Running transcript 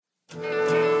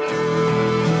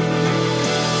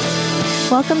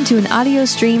Welcome to an audio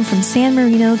stream from San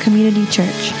Marino Community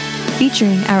Church,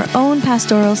 featuring our own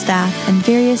pastoral staff and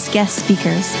various guest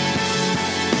speakers.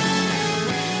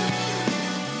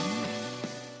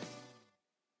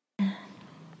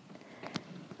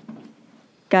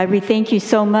 God, we thank you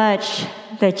so much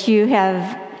that you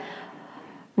have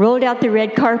rolled out the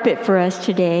red carpet for us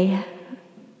today,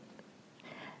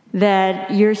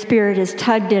 that your Spirit has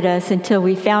tugged at us until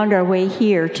we found our way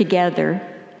here together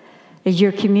as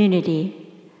your community.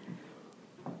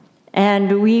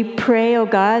 And we pray, oh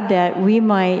God, that we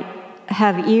might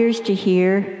have ears to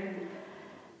hear,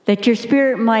 that your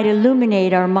Spirit might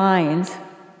illuminate our minds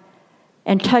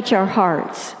and touch our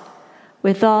hearts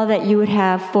with all that you would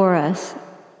have for us.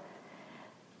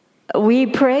 We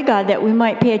pray, God, that we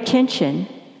might pay attention,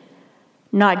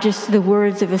 not just to the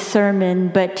words of a sermon,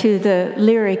 but to the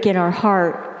lyric in our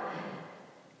heart,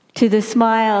 to the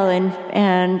smile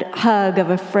and hug of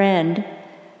a friend,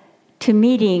 to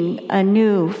meeting a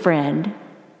new friend,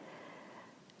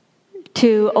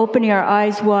 to opening our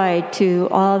eyes wide to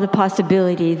all the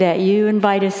possibility that you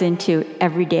invite us into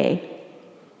every day.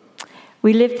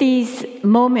 We lift these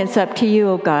moments up to you,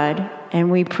 O God,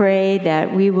 and we pray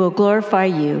that we will glorify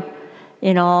you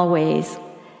in all ways.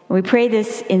 And we pray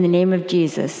this in the name of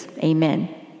Jesus. Amen.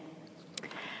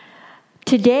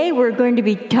 Today we're going to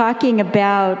be talking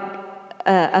about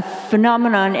a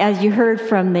phenomenon, as you heard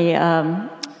from the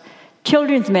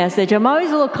children's message. I'm always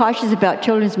a little cautious about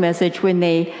children's message when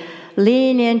they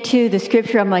lean into the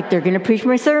scripture. I'm like, they're going to preach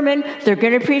my sermon. They're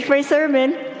going to preach my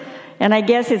sermon. And I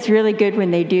guess it's really good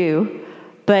when they do.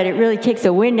 But it really takes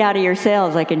the wind out of your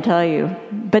sails, I can tell you.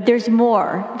 But there's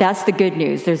more. That's the good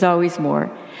news. There's always more.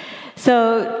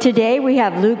 So today we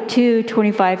have Luke 2,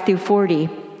 25 through 40.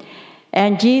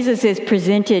 And Jesus is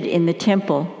presented in the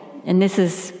temple. And this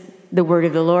is the word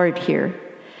of the Lord here.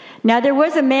 Now there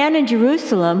was a man in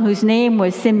Jerusalem whose name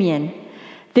was Simeon.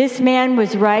 This man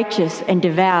was righteous and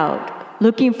devout,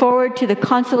 looking forward to the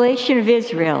consolation of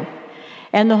Israel,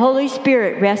 and the Holy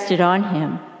Spirit rested on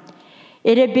him.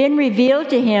 It had been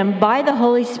revealed to him by the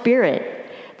Holy Spirit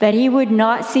that he would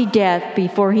not see death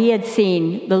before he had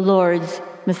seen the Lord's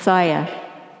Messiah.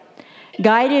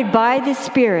 Guided by the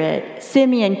Spirit,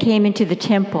 Simeon came into the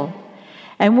temple.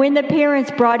 And when the parents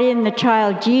brought in the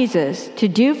child Jesus to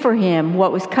do for him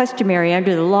what was customary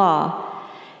under the law,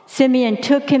 Simeon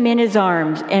took him in his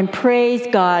arms and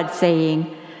praised God, saying,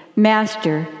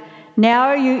 "Master,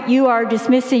 now you are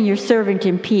dismissing your servant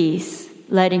in peace,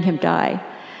 letting him die,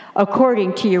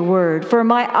 according to your word. For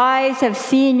my eyes have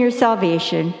seen your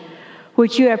salvation,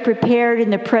 which you have prepared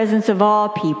in the presence of all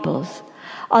peoples,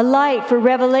 a light for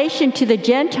revelation to the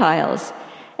Gentiles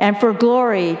and for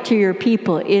glory to your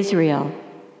people Israel."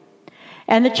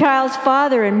 And the child's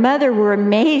father and mother were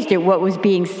amazed at what was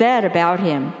being said about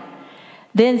him.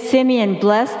 Then Simeon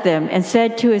blessed them and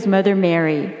said to his mother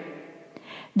Mary,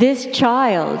 "This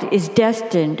child is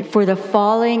destined for the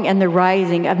falling and the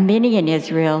rising of many in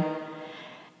Israel,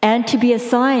 and to be a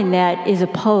sign that is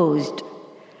opposed,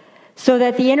 so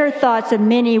that the inner thoughts of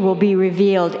many will be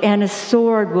revealed, and a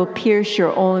sword will pierce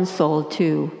your own soul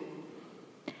too."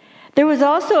 There was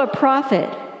also a prophet,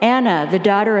 Anna, the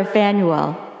daughter of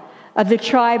Phanuel, of the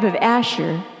tribe of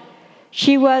Asher.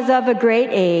 She was of a great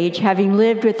age, having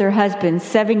lived with her husband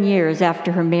 7 years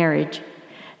after her marriage.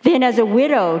 Then as a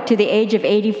widow to the age of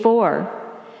 84,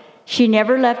 she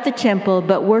never left the temple,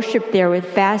 but worshiped there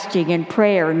with fasting and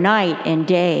prayer night and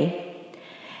day.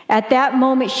 At that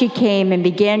moment she came and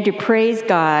began to praise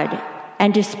God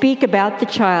and to speak about the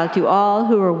child to all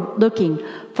who were looking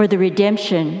for the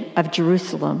redemption of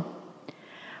Jerusalem.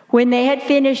 When they had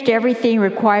finished everything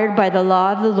required by the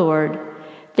law of the Lord,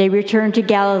 they returned to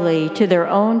Galilee, to their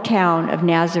own town of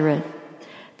Nazareth.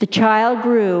 The child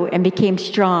grew and became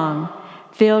strong,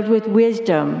 filled with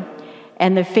wisdom,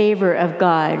 and the favor of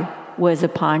God was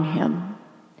upon him.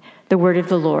 The word of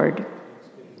the Lord.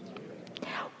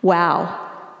 Wow.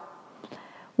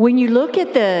 When you look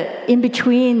at in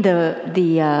between the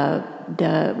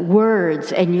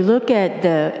words, and you look at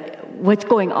what's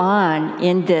going on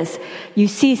in this, you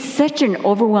see such an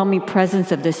overwhelming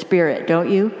presence of the Spirit, don't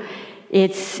you?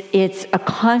 It's a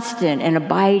constant and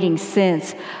abiding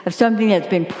sense of something that's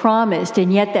been promised,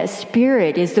 and yet that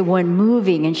Spirit is the one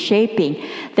moving and shaping.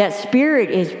 That Spirit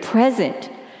is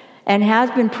present and has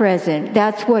been present.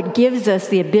 That's what gives us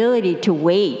the ability to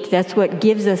wait. That's what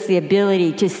gives us the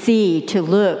ability to see, to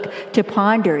look, to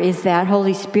ponder, is that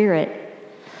Holy Spirit.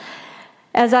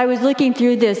 As I was looking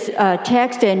through this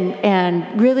text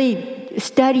and really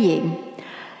studying,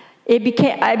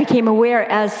 I became aware,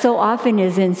 as so often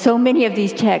is in so many of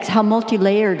these texts, how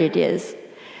multi-layered it is.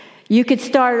 You could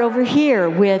start over here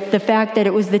with the fact that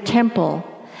it was the temple,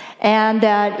 and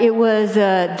that it was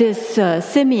this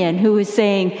Simeon who was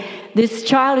saying, this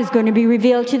child is going to be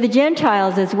revealed to the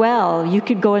Gentiles as well. You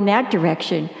could go in that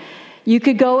direction. You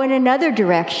could go in another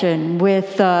direction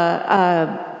with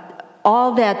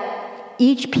all that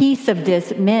each piece of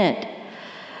this meant.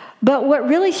 But what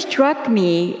really struck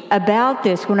me about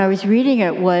this when I was reading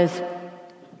it was,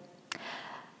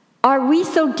 are we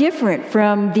so different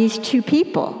from these two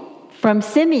people, from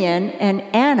Simeon and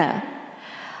Anna?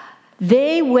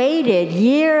 They waited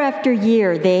year after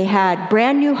year. They had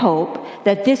brand new hope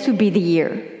that this would be the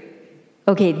year.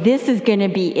 Okay, this is going to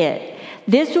be it.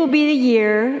 This will be the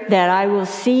year that I will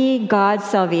see God's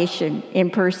salvation in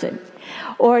person.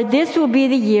 Or this will be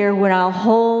the year when I'll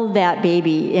hold that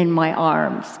baby in my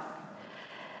arms.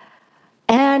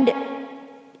 And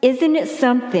isn't it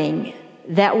something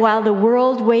that while the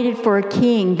world waited for a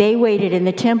king, they waited in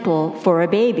the temple for a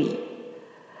baby?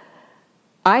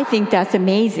 I think that's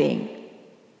amazing.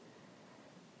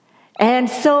 And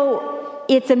so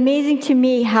it's amazing to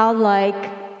me how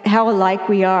alike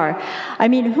we are. I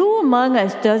mean, who among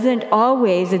us doesn't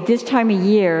always at this time of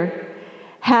year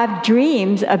have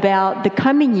dreams about the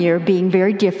coming year being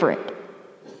very different,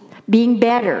 being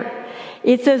better?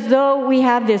 It's as though we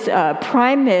have this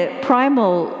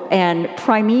primal and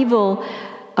primeval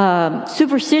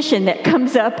superstition that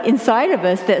comes up inside of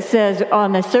us that says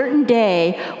on a certain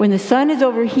day when the sun is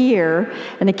over here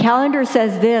and the calendar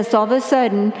says this, all of a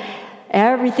sudden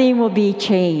everything will be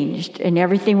changed and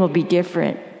everything will be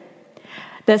different.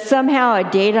 That somehow a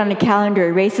date on the calendar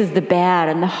erases the bad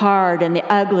and the hard and the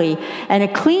ugly, and a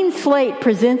clean slate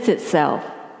presents itself.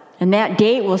 And that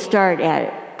date will start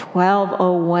at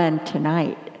 12:01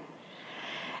 tonight.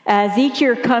 As each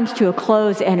year comes to a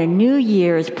close and a new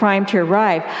year is primed to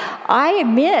arrive, I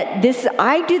admit this,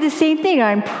 I do the same thing.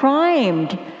 I'm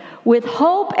primed with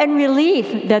hope and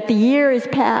relief that the year is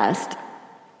past.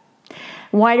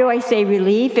 Why do I say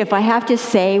relief? If I have to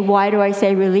say, why do I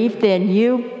say relief? Then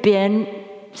you've been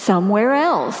somewhere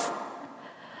else.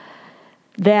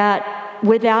 That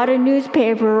without a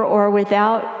newspaper or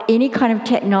without any kind of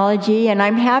technology, and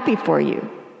I'm happy for you.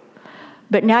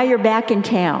 But now you're back in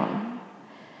town.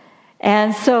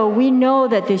 And so we know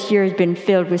that this year has been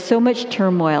filled with so much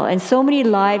turmoil and so many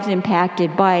lives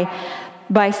impacted by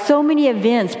so many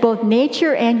events, both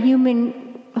nature and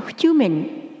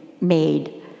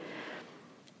human-made.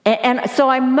 And so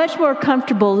I'm much more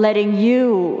comfortable letting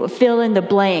you fill in the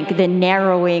blank than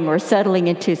narrowing or settling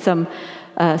into some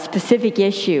specific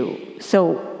issue.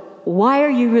 So why are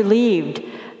you relieved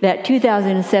that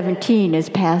 2017 is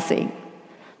passing?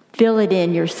 Fill it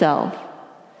in yourself.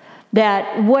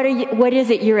 That what is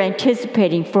it you're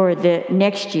anticipating for the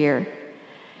next year?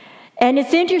 And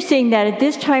it's interesting that at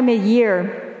this time of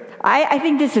year, I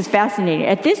think this is fascinating.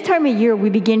 At this time of year, we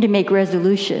begin to make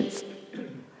resolutions.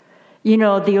 You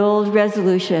know, the old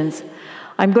resolutions.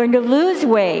 I'm going to lose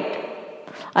weight.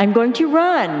 I'm going to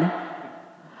run.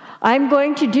 I'm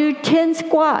going to do 10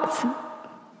 squats.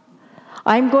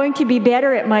 I'm going to be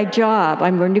better at my job.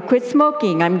 I'm going to quit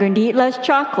smoking. I'm going to eat less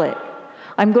chocolate.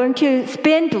 I'm going to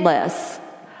spend less.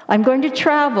 I'm going to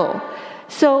travel.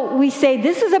 So we say,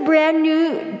 this is a brand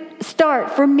new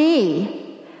start for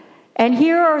me. And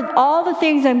here are all the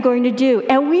things I'm going to do.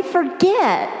 And we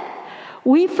forget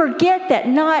that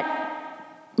not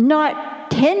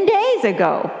 10 days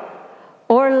ago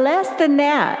or less than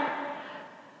that,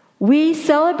 we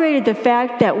celebrated the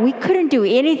fact that we couldn't do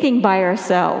anything by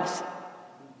ourselves.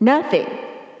 Nothing.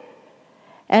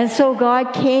 And so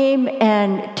God came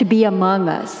and to be among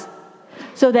us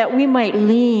so that we might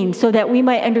lean, so that we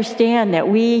might understand that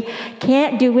we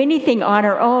can't do anything on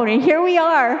our own. And here we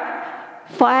are,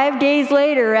 5 days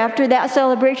later after that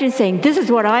celebration, saying, this is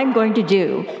what I'm going to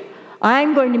do.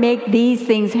 I'm going to make these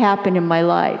things happen in my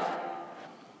life.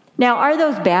 Now, are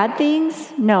those bad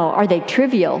things? No. Are they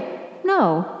trivial?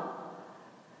 No.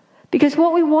 Because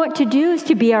what we want to do is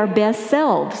to be our best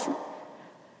selves.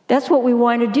 That's what we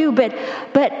want to do. But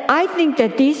I think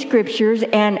that these scriptures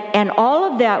and all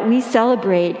of that we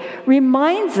celebrate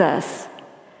reminds us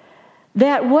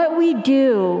that what we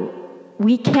do,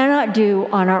 we cannot do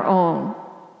on our own.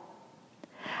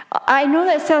 I know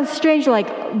that sounds strange, like,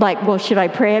 well, should I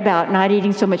pray about not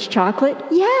eating so much chocolate?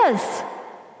 Yes.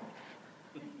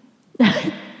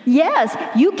 Yes,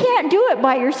 you can't do it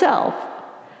by yourself.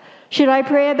 Should I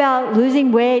pray about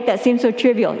losing weight? That seems so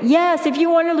trivial. Yes, if you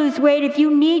want to lose weight, if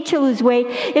you need to lose weight,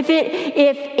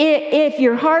 if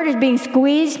your heart is being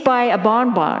squeezed by a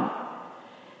bonbon,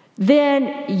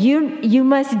 then you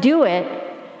must do it.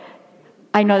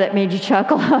 I know that made you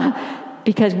chuckle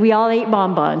because we all ate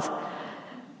bonbons.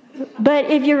 But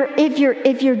if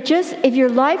your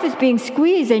life is being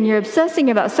squeezed and you're obsessing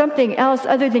about something else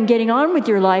other than getting on with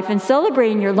your life and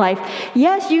celebrating your life,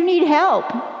 yes, you need help.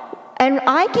 And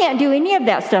I can't do any of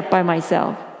that stuff by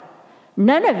myself.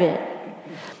 None of it.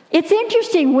 It's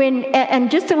interesting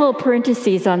and just a little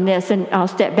parentheses on this, and I'll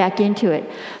step back into it.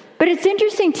 But it's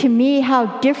interesting to me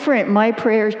how different my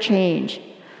prayers change.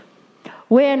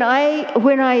 When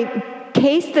I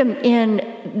case them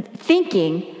in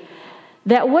thinking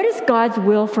that what is God's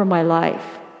will for my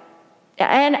life?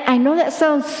 And I know that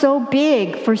sounds so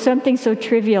big for something so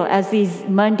trivial as these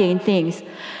mundane things.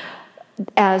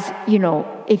 As,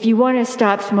 if you want to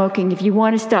stop smoking, if you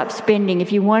want to stop spending,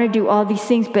 if you want to do all these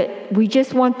things, but we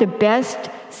just want the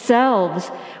best selves.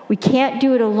 We can't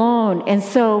do it alone. And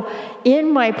so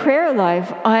in my prayer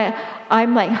life,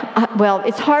 I'm like,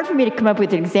 it's hard for me to come up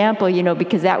with an example,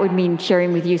 because that would mean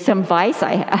sharing with you some vice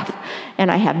I have,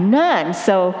 and I have none.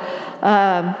 So,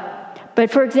 but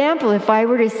for example, if I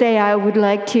were to say I would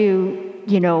like to,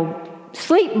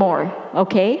 sleep more,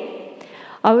 okay?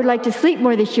 I would like to sleep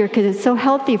more this year because it's so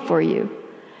healthy for you.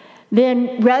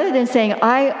 Then rather than saying,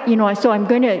 so I'm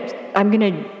going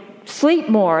to sleep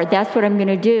more, that's what I'm going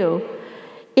to do.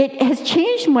 It has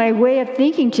changed my way of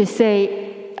thinking to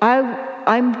say,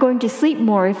 I'm going to sleep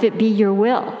more if it be your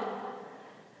will.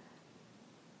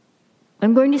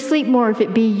 I'm going to sleep more if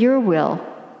it be your will.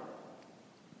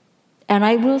 And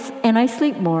I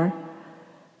sleep more.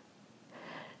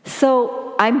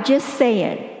 So I'm just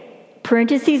saying,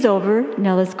 parentheses over,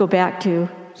 now let's go back to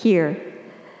here.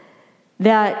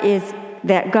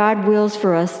 That God wills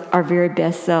for us our very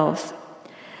best selves.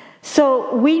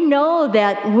 So we know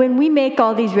that when we make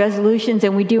all these resolutions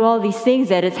and we do all these things,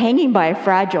 that it's hanging by a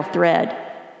fragile thread.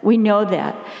 We know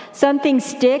that. Some things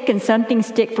stick, and some things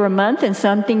stick for a month, and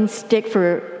some things stick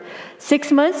for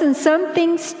 6 months, and some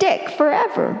things stick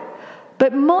forever.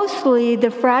 But mostly the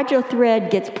fragile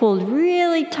thread gets pulled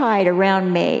really tight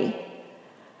around May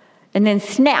and then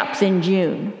snaps in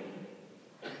June.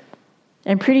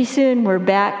 And pretty soon we're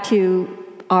back to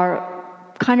our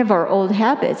old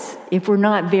habits if we're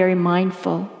not very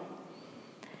mindful.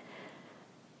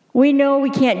 We know we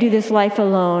can't do this life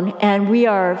alone, and we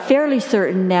are fairly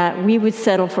certain that we would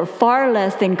settle for far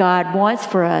less than God wants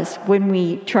for us when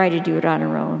we try to do it on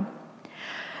our own.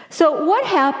 So what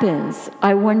happens,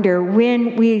 I wonder,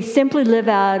 when we simply live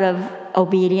out of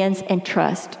obedience and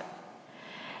trust,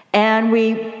 and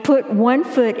we put one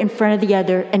foot in front of the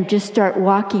other and just start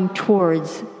walking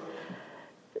towards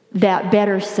that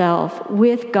better self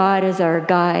with God as our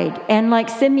guide, and like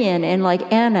Simeon and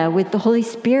like Anna, with the Holy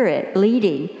Spirit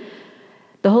leading,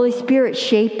 the Holy Spirit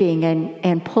shaping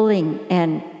and pulling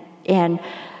and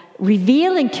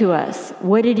revealing to us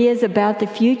what it is about the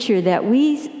future that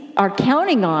we are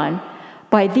counting on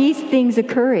by these things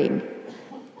occurring.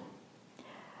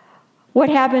 What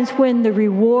happens when the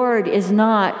reward is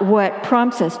not what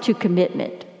prompts us to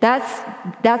commitment?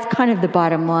 That's kind of the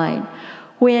bottom line.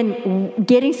 When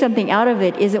getting something out of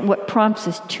it isn't what prompts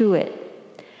us to it.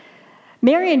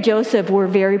 Mary and Joseph were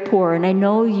very poor, and I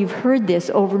know you've heard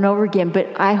this over and over again, but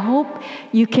I hope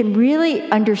you can really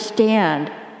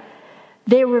understand.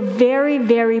 They were very,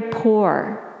 very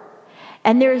poor.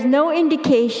 And there is no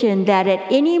indication that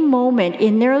at any moment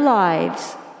in their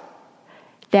lives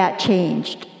that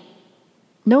changed.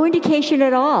 No indication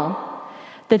at all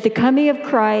that the coming of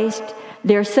Christ,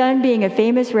 their son being a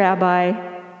famous rabbi,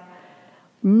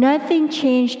 nothing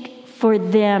changed for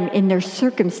them in their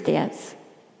circumstance.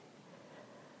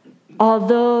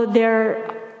 Although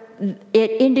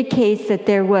it indicates that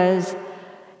there was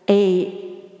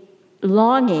a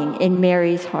longing in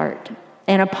Mary's heart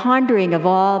and a pondering of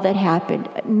all that happened.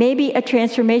 Maybe a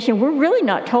transformation. We're really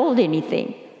not told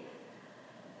anything.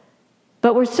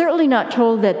 But we're certainly not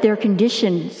told that their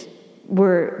conditions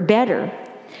were better.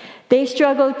 They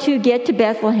struggled to get to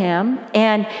Bethlehem,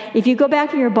 and if you go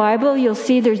back in your Bible, you'll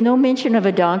see there's no mention of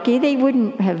a donkey. They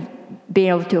wouldn't have been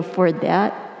able to afford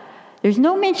that. There's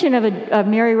no mention of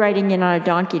Mary riding in on a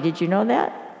donkey. Did you know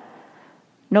that?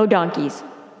 No donkeys.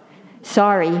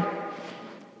 Sorry.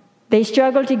 They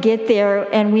struggled to get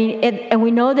there, and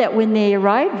we know that when they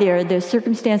arrived there, the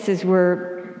circumstances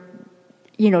were,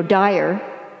 dire.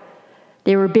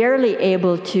 They were barely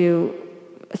able to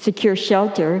secure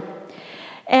shelter.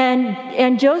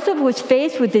 And Joseph was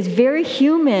faced with this very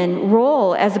human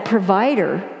role as a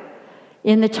provider.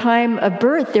 In the time of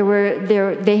birth,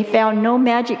 they found no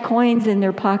magic coins in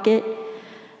their pocket.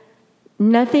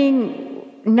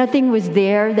 Nothing was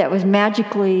there that was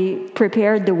magically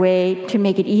prepared the way to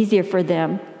make it easier for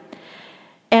them.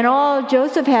 And all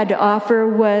Joseph had to offer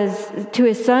to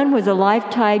his son was a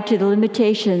life tied to the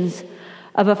limitations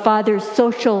of a father's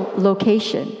social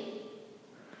location.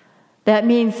 That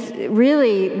means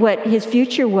really what his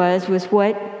future was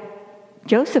what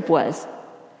Joseph was.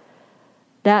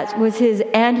 That was his,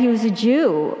 and he was a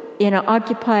Jew in an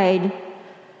occupied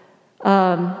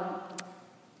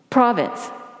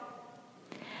province.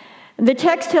 The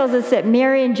text tells us that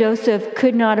Mary and Joseph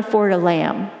could not afford a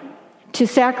lamb to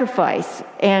sacrifice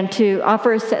and to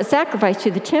offer a sacrifice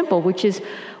to the temple, which is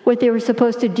what they were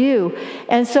supposed to do.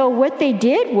 And so what they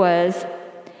did was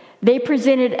they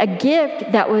presented a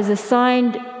gift that was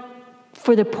assigned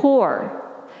for the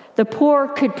poor. The poor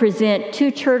could present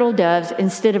 2 turtle doves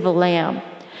instead of a lamb.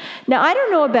 Now, I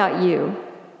don't know about you,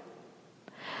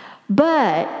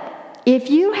 but if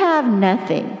you have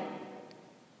nothing,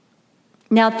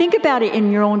 now think about it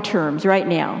in your own terms right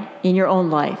now, in your own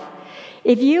life.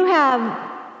 If you have,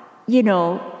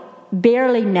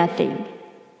 barely nothing,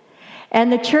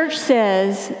 and the church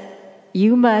says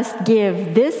you must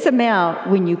give this amount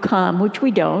when you come, which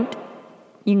we don't,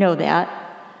 you know that,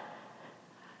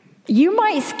 you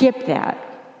might skip that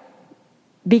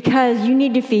because you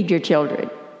need to feed your children,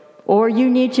 or you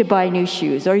need to buy new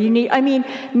shoes, or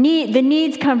the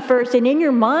needs come first, and in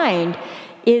your mind,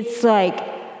 it's like,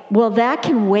 well, that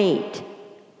can wait.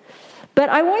 But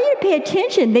I want you to pay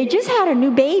attention. They just had a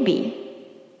new baby,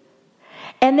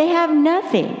 and they have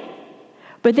nothing.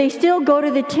 But they still go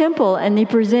to the temple, and they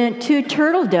present 2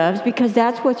 turtle doves because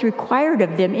that's what's required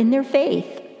of them in their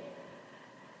faith.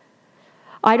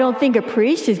 I don't think a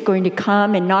priest is going to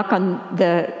come and knock on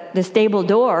the stable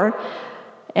door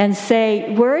and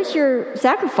say, "Where is your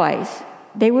sacrifice?"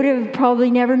 They would have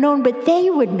probably never known, but they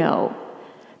would know.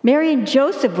 Mary and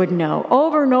Joseph would know.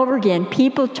 Over and over again,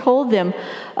 people told them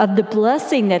of the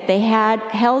blessing that they had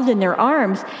held in their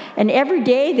arms, and every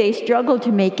day they struggled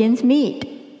to make ends meet.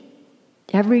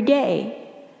 Every day.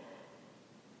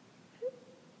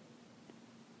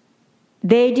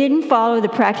 They didn't follow the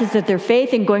practice of their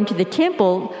faith in going to the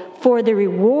temple for the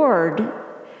reward,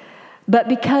 but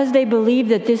because they believed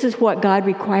that this is what God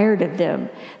required of them.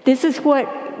 This is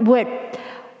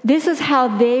this is how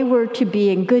they were to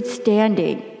be in good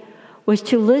standing, was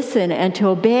to listen and to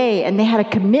obey, and they had a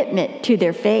commitment to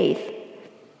their faith.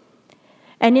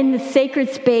 And in the sacred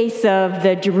space of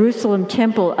the Jerusalem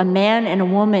temple, a man and a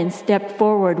woman stepped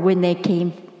forward when they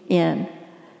came in.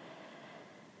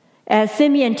 As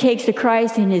Simeon takes the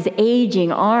Christ in his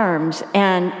aging arms,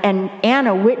 and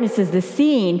Anna witnesses the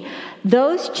scene,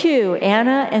 those 2,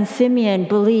 Anna and Simeon,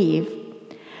 believe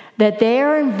that they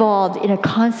are involved in a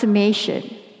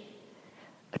consummation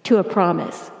to a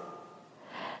promise.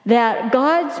 That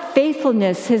God's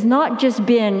faithfulness has not just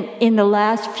been in the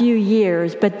last few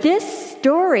years, but this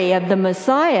story of the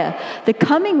Messiah, the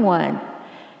coming one,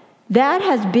 that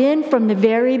has been from the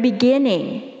very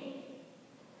beginning.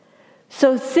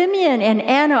 So Simeon and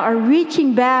Anna are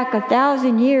reaching back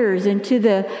 1,000 years into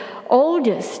the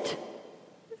oldest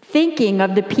thinking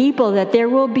of the people, that there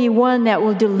will be one that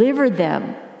will deliver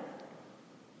them.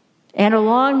 And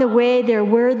along the way, there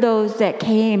were those that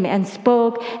came and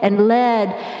spoke and led,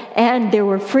 and there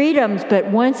were freedoms. But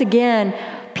once again,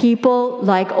 people,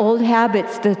 like old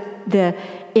habits,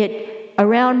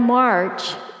 around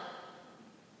March,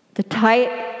 the tight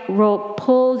rope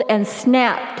pulled and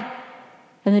snapped,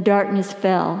 and the darkness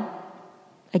fell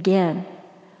again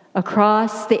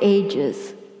across the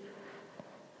ages.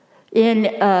 In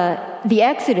the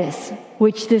Exodus,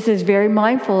 which this is very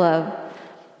mindful of,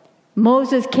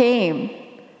 Moses came,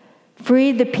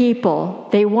 freed the people.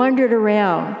 They wandered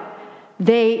around.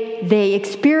 They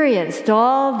experienced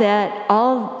all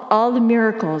the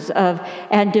miracles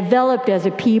and developed as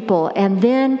a people. And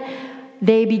then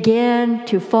they began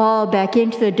to fall back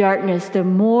into the darkness. The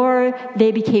more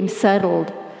they became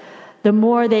settled, the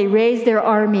more they raised their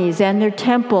armies and their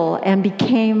temple and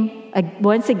became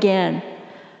once again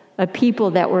a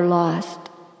people that were lost.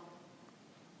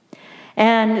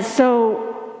 And so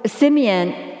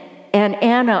Simeon and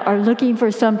Anna are looking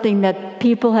for something that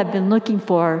people have been looking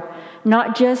for,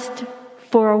 not just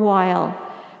for a while,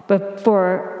 but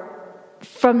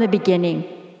from the beginning.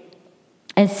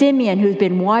 And Simeon, who's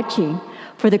been watching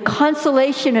for the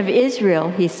consolation of Israel,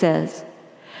 he says,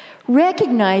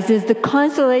 recognizes the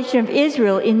consolation of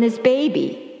Israel in this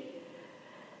baby,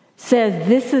 says,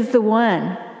 "This is the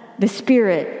one." The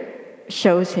Spirit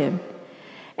shows him.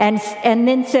 And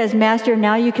then says, "Master,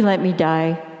 now you can let me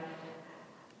die,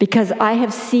 because I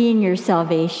have seen your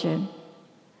salvation."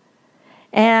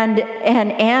 And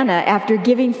Anna, after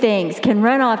giving thanks, can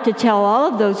run off to tell all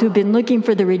of those who've been looking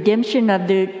for the redemption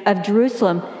of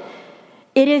Jerusalem,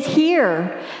 it is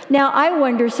here. Now, I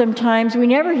wonder sometimes, we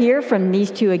never hear from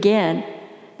these 2 again.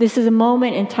 This is a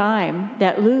moment in time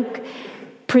that Luke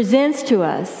presents to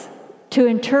us to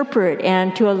interpret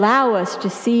and to allow us to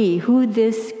see who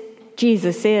this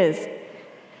Jesus is.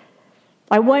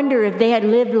 I wonder if they had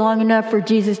lived long enough for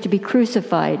Jesus to be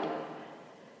crucified.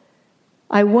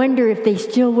 I wonder if they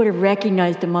still would have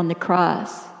recognized him on the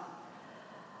cross.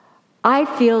 I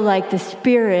feel like the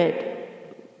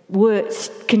Spirit would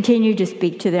continue to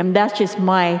speak to them. That's just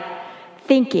my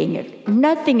thinking.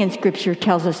 Nothing in Scripture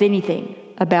tells us anything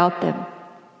about them.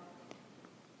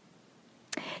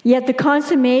 Yet the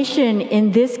consummation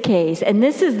in this case, and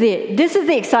this is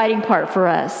the exciting part for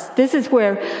us. This is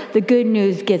where the good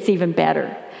news gets even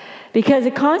better. Because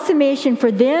the consummation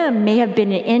for them may have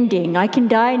been an ending. I can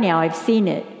die now, I've seen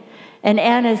it. And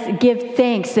Anna gives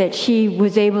thanks that she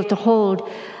was able to hold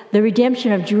the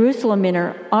redemption of Jerusalem in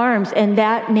her arms, and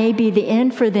that may be the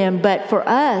end for them. But for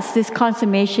us, this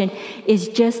consummation is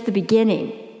just the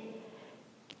beginning.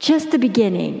 Just the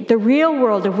beginning. The real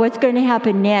world of what's going to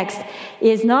happen next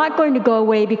is not going to go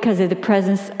away because of the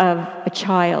presence of a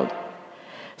child.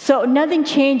 So nothing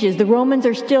changes. The Romans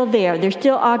are still there. They're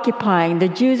still occupying. The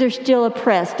Jews are still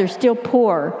oppressed. They're still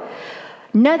poor.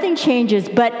 Nothing changes,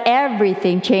 but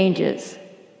everything changes.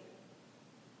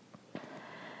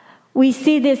 We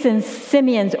see this in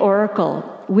Simeon's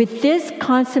oracle. With this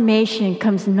consummation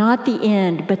comes not the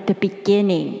end, but the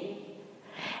beginning.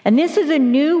 And this is a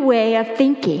new way of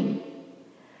thinking.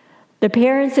 The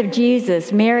parents of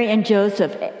Jesus, Mary and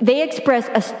Joseph, they express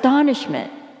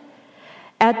astonishment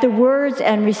at the words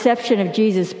and reception of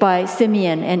Jesus by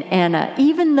Simeon and Anna,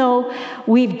 even though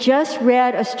we've just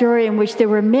read a story in which there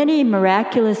were many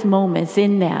miraculous moments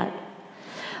in that.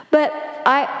 But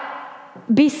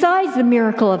besides the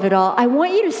miracle of it all, I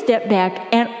want you to step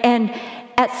back and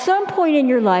at some point in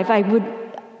your life, I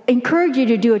would encourage you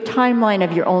to do a timeline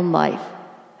of your own life.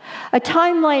 A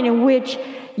timeline in which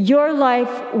your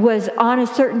life was on a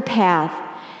certain path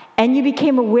and you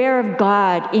became aware of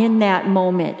God in that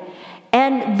moment.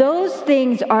 And those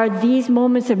things are these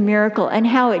moments of miracle and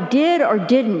how it did or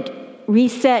didn't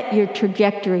reset your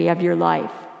trajectory of your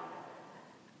life.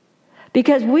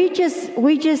 Because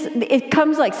it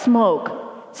comes like smoke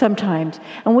sometimes,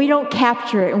 and we don't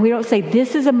capture it, and we don't say,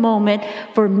 this is a moment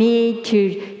for me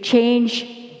to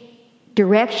change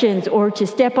directions or to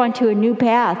step onto a new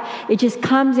path. It just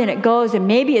comes and it goes, and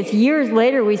maybe it's years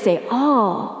later we say,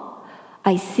 oh,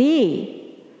 I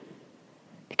see.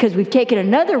 Because we've taken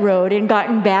another road and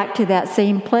gotten back to that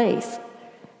same place.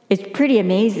 It's pretty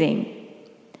amazing.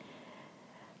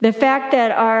 The fact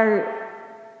that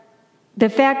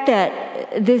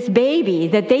this baby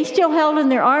that they still held in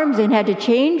their arms and had to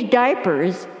change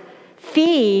diapers,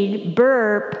 feed,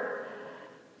 burp,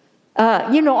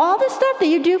 all the stuff that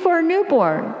you do for a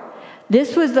newborn.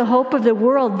 This was the hope of the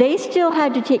world. They still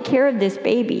had to take care of this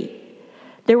baby.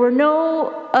 There were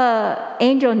no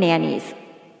angel nannies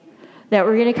that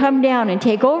were going to come down and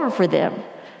take over for them.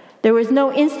 There was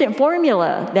no instant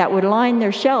formula that would line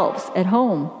their shelves at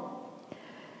home.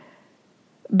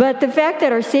 But the fact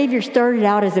that our Savior started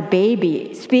out as a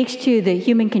baby speaks to the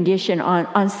human condition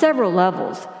on several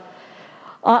levels.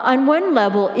 On one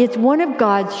level, it's one of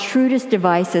God's shrewdest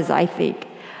devices, I think.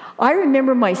 I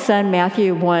remember my son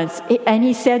Matthew once, and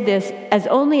he said this as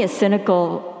only a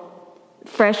cynical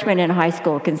freshman in high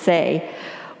school can say.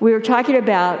 We were talking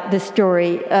about the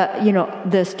story,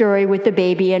 the story with the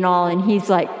baby and all, and he's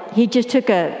like, he just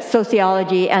took a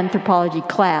sociology, anthropology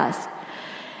class.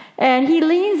 And he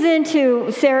leans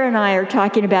into, Sarah and I are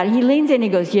talking about it, he leans in and he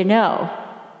goes,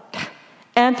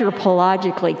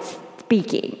 anthropologically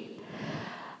speaking,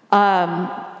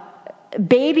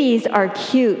 babies are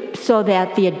cute so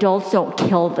that the adults don't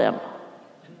kill them.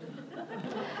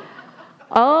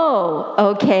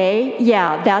 Oh, okay.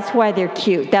 Yeah, that's why they're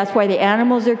cute. That's why the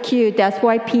animals are cute. That's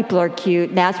why people are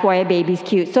cute. That's why a baby's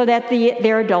cute, so that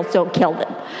their adults don't kill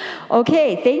them.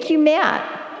 Okay, thank you,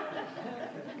 Matt.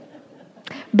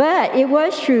 But it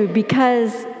was true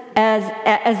because,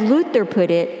 as Luther put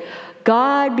it,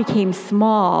 God became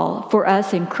small for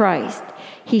us in Christ.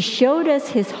 He showed us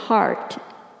his heart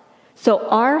so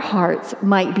our hearts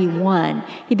might be one.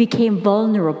 He became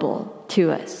vulnerable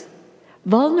to us.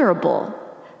 Vulnerable.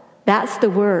 That's the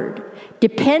word.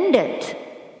 Dependent.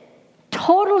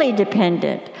 Totally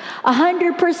dependent.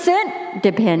 100%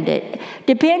 dependent.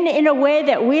 Dependent in a way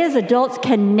that we as adults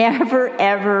can never,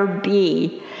 ever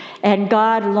be. And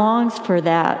God longs for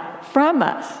that from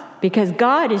us because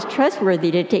God is trustworthy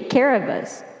to take care of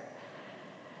us.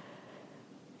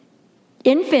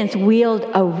 Infants wield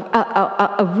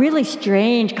a really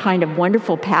strange kind of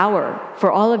wonderful power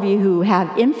for all of you who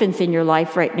have infants in your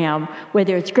life right now,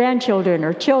 whether it's grandchildren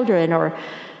or children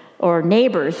or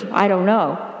neighbors, I don't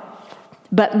know.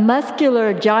 But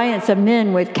muscular giants of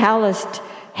men with calloused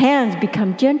hands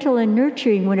become gentle and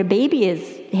nurturing when a baby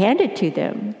is handed to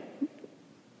them.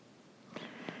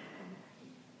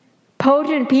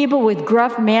 Potent people with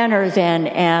gruff manners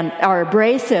and are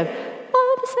abrasive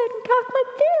all of a sudden talk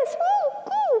like this, "Ooh,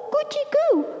 goo, goochie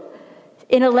goo,"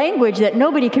 in a language that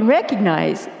nobody can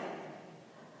recognize.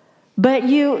 But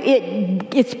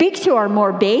it speaks to our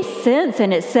more base sense,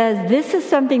 and it says this is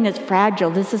something that's fragile.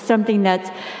 This is something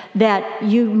that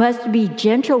you must be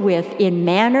gentle with in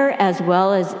manner as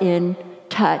well as in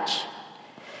touch.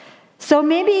 So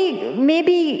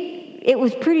maybe it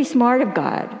was pretty smart of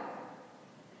God.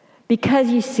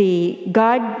 Because you see,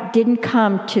 God didn't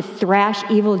come to thrash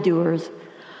evildoers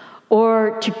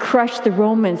or to crush the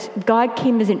Romans. God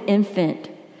came as an infant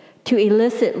to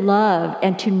elicit love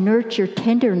and to nurture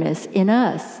tenderness in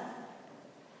us.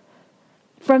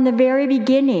 From the very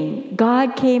beginning,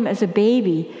 God came as a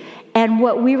baby, and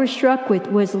what we were struck with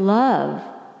was love,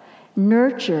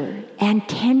 nurture, and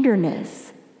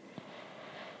tenderness.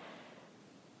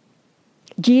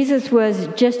 Jesus was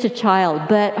just a child,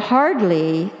 but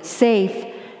hardly safe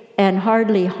and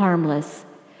hardly harmless.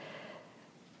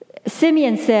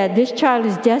 Simeon said, "This child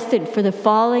is destined for the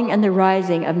falling and the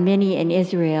rising of many in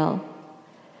Israel."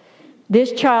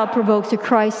 This child provokes a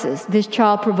crisis. This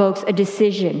child provokes a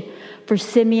decision for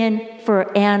Simeon,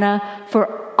 for Anna,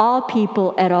 for all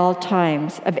people at all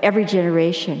times of every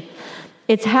generation.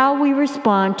 It's how we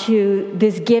respond to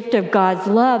this gift of God's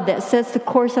love that sets the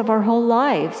course of our whole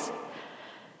lives.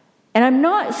 And I'm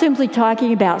not simply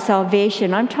talking about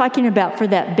salvation. I'm talking about for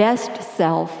that best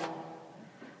self,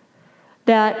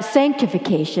 that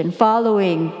sanctification,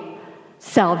 following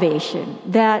salvation,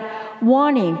 that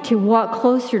wanting to walk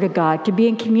closer to God, to be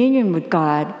in communion with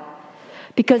God.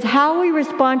 Because how we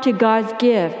respond to God's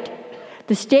gift,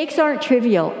 the stakes aren't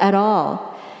trivial at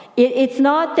all. It's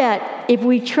not that if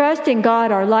we trust in God,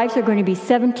 our lives are going to be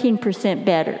 17%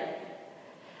 better.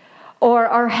 Or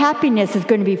our happiness is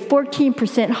going to be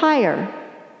 14% higher.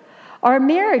 Our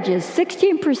marriage is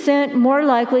 16% more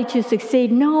likely to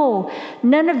succeed. No,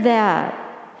 none of that.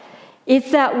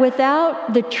 It's that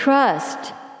without the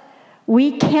trust,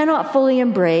 we cannot fully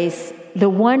embrace the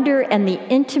wonder and the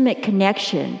intimate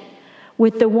connection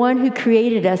with the one who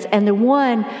created us and the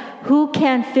one who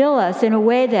can fill us in a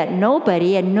way that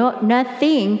nobody and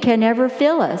nothing can ever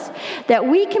fill us. That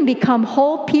we can become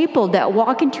whole people that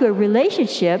walk into a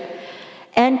relationship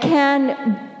and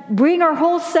can bring our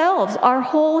whole selves, our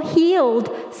whole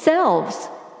healed selves.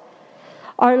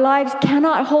 Our lives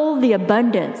cannot hold the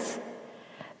abundance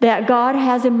that God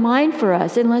has in mind for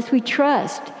us unless we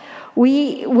trust.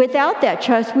 Without that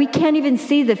trust, we can't even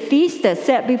see the feast that's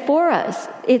set before us.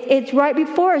 It's right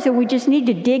before us, and we just need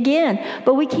to dig in.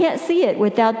 But we can't see it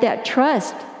without that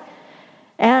trust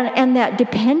and that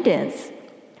dependence.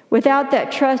 Without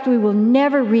that trust, we will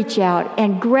never reach out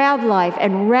and grab life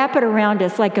and wrap it around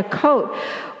us like a coat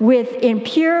in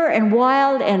pure and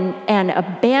wild and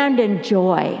abandoned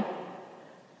joy.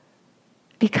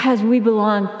 Because we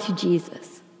belong to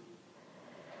Jesus.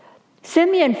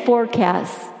 Simeon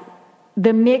forecasts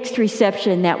the mixed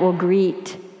reception that will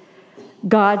greet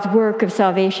God's work of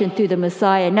salvation through the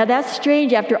Messiah. Now that's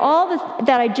strange. After all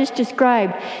that I just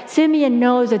described, Simeon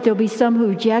knows that there'll be some who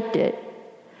reject it.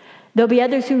 There'll be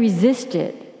others who resist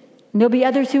it. And there'll be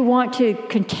others who want to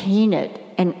contain it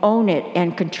and own it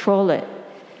and control it.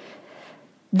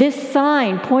 This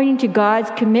sign pointing to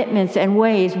God's commitments and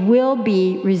ways will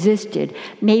be resisted.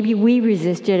 Maybe we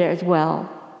resist it as well.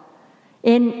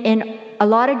 In a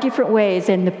lot of different ways.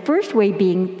 And the first way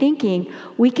being thinking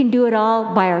we can do it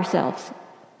all by ourselves.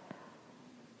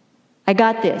 I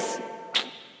got this.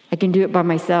 I can do it by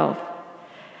myself.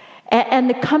 And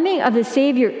the coming of the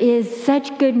Savior is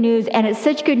such good news, and it's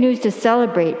such good news to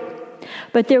celebrate.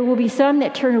 But there will be some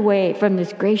that turn away from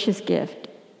this gracious gift.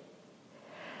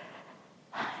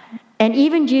 And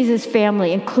even Jesus'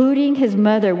 family, including his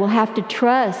mother, will have to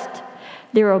trust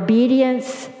their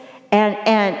obedience,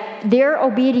 and their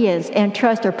obedience and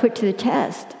trust are put to the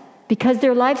test because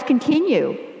their lives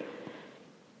continue.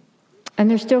 And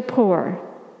they're still poor.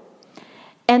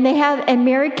 And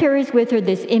Mary carries with her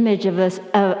this image of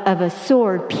a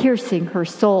sword piercing her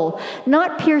soul.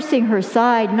 Not piercing her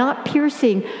side, not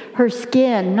piercing her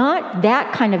skin, not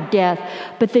that kind of death,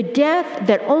 but the death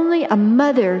that only a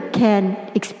mother can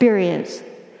experience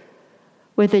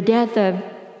with the death of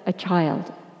a child.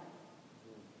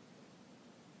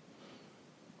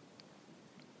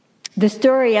 The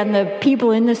story and the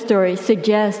people in the story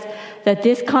suggest that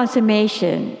this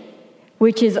consummation,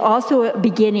 which is also a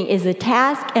beginning, is a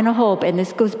task and a hope, and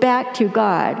this goes back to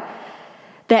God,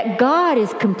 that God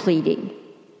is completing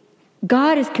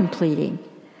God is completing.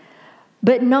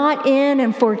 But not in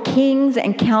and for kings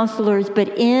and counselors,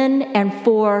 but in and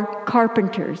for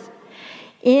carpenters.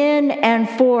 In and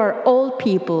for old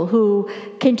people who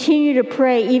continue to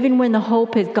pray even when the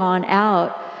hope has gone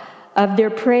out of their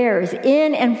prayers.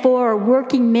 In and for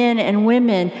working men and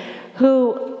women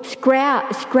who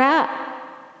scrap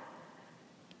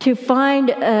to find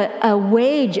a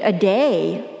wage a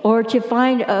day or to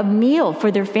find a meal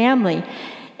for their family.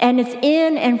 And it's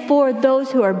in and for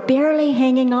those who are barely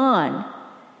hanging on.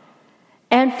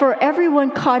 And for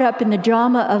everyone caught up in the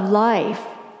drama of life.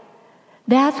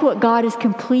 That's what God is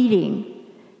completing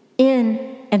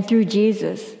in and through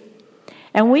Jesus.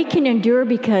 And we can endure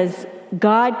because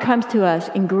God comes to us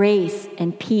in grace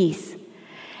and peace.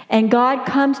 And God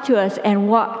comes to us and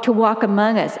walk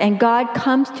among us. And God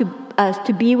comes to us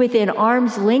to be within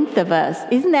arm's length of us.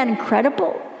 Isn't that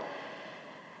incredible?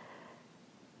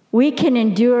 We can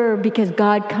endure because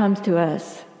God comes to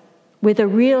us with a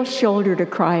real shoulder to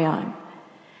cry on.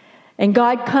 And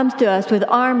God comes to us with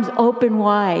arms open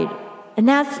wide. And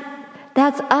that's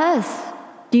us.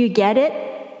 Do you get it?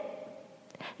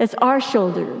 That's our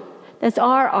shoulder. That's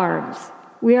our arms.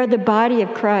 We are the body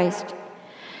of Christ.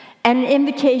 And an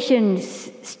invitation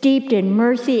steeped in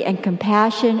mercy and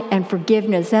compassion and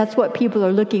forgiveness. That's what people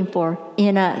are looking for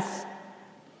in us.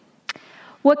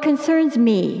 What concerns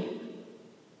me,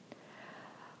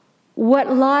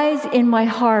 what lies in my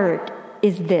heart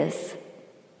is this: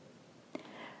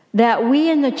 that we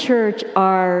in the church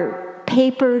are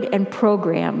papered and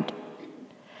programmed,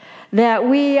 that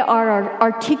we are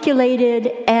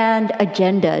articulated and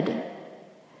agenda'd,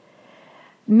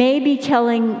 maybe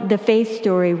telling the faith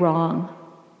story wrong.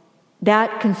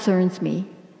 That concerns me.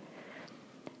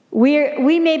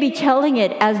 We may be telling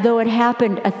it as though it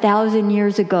happened 1,000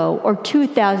 years ago, or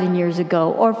 2,000 years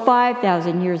ago, or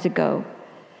 5,000 years ago,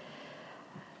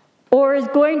 or is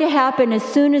going to happen as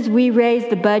soon as we raise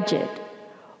the budget,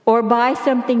 or buy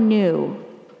something new,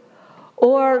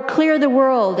 or clear the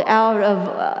world out of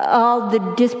all the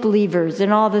disbelievers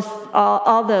and all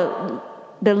the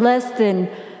less than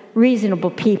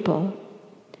reasonable people.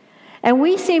 And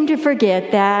we seem to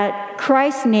forget that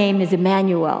Christ's name is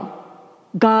Emmanuel,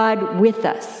 God with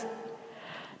us.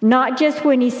 Not just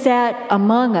when he sat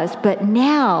among us, but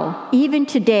now, even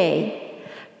today,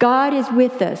 God is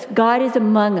with us. God is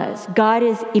among us. God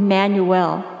is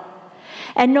Emmanuel.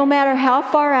 And no matter how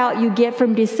far out you get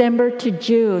from December to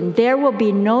June, there will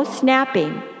be no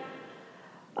snapping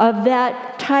of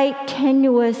that tight,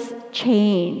 tenuous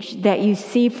change that you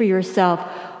see for yourself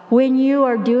when you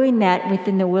are doing that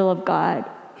within the will of God.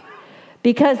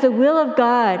 Because the will of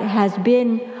God has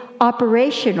been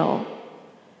operational,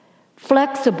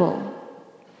 flexible,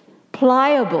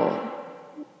 pliable,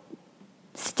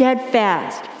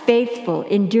 steadfast, faithful,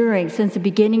 enduring since the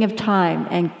beginning of time,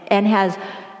 and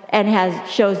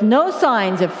shows no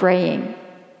signs of fraying.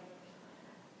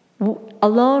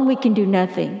 Alone we can do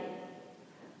nothing.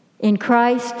 In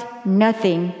Christ,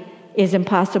 nothing is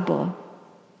impossible.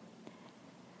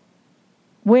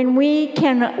 When we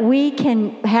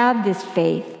can have this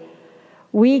faith,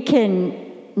 we can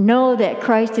know that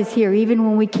Christ is here even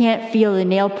when we can't feel the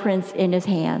nail prints in his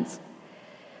hands.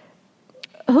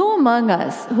 Who among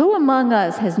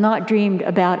us has not dreamed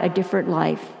about a different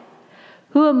life?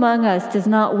 Who among us does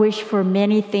not wish for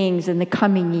many things in the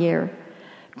coming year?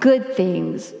 Good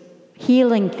things,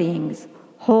 healing things,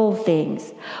 whole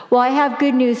things. Well, I have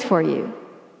good news for you.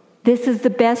 This is the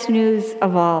best news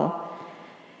of all.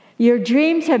 Your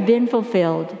dreams have been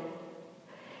fulfilled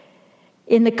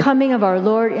in the coming of our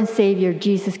Lord and Savior,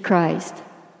 Jesus Christ.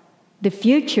 The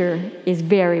future is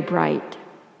very bright.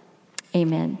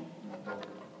 Amen.